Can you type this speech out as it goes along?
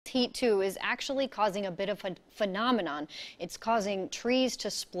heat, too, is actually causing a bit of a phenomenon. It's causing trees to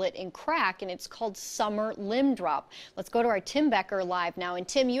split and crack, and it's called summer limb drop. Let's go to our Tim Becker live now. And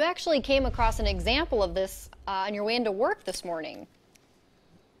Tim, you actually came across an example of this on your way into work this morning.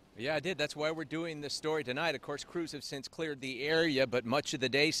 Yeah, I did. That's why we're doing this story tonight. Of course, crews have since cleared the area, but much of the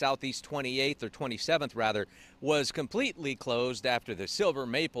day, Southeast 28th or 27th rather, was completely closed after the silver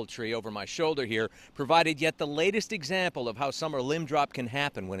maple tree over my shoulder here provided yet the latest example of how summer limb drop can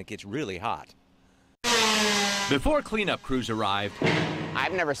happen when it gets really hot. Before cleanup crews arrived,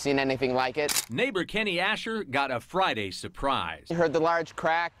 I've never seen anything like it. neighbor Kenny Asher got a Friday surprise. I heard the large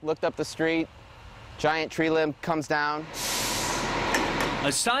crack, looked up the street, giant tree limb comes down.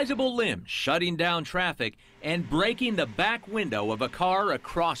 A sizable limb shutting down traffic and breaking the back window of a car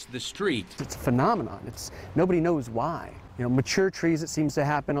across the street. It's a phenomenon. Nobody knows why. You know, mature trees, it seems to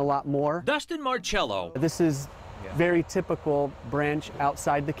happen a lot more. Dustin Marcello This is very typical branch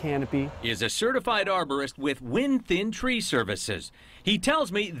outside the canopy. is a certified arborist with Wind Thin Tree Services. He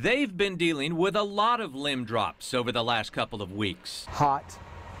tells me they've been dealing with a lot of limb drops over the last couple of weeks. Hot,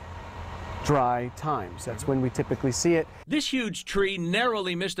 dry times. That's when we typically see it. This huge tree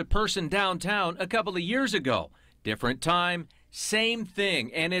narrowly missed a person downtown a couple of years ago. Different time, same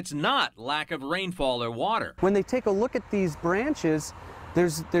thing, and it's not lack of rainfall or water. When they take a look at these branches,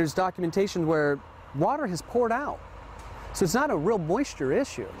 there's documentation where water has poured out. So it's not a real moisture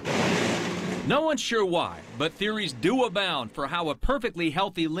issue. No one's sure why, but theories do abound for how a perfectly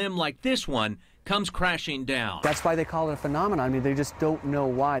healthy limb like this one comes crashing down. That's why they call it a phenomenon. I mean, they just don't know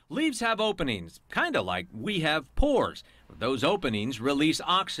why. Leaves have openings, kind of like we have pores. Those openings release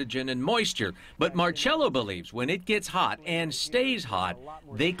oxygen and moisture, but Marcello believes when it gets hot and stays hot,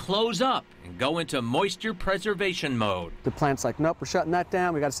 they close up and go into moisture preservation mode. The plant's like, nope, we're shutting that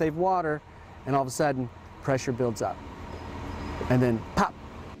down. We got to save water. And all of a sudden, pressure builds up. And then pop.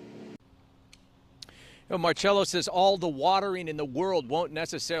 Marcello says all the watering in the world won't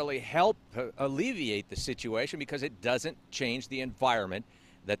necessarily help alleviate the situation because it doesn't change the environment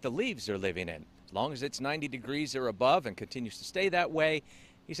that the leaves are living in. As long as it's 90 degrees or above and continues to stay that way,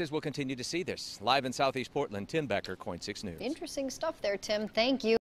 he says we'll continue to see this. Live in Southeast Portland, Tim Becker, KOIN 6 News. Interesting stuff there, Tim. Thank you.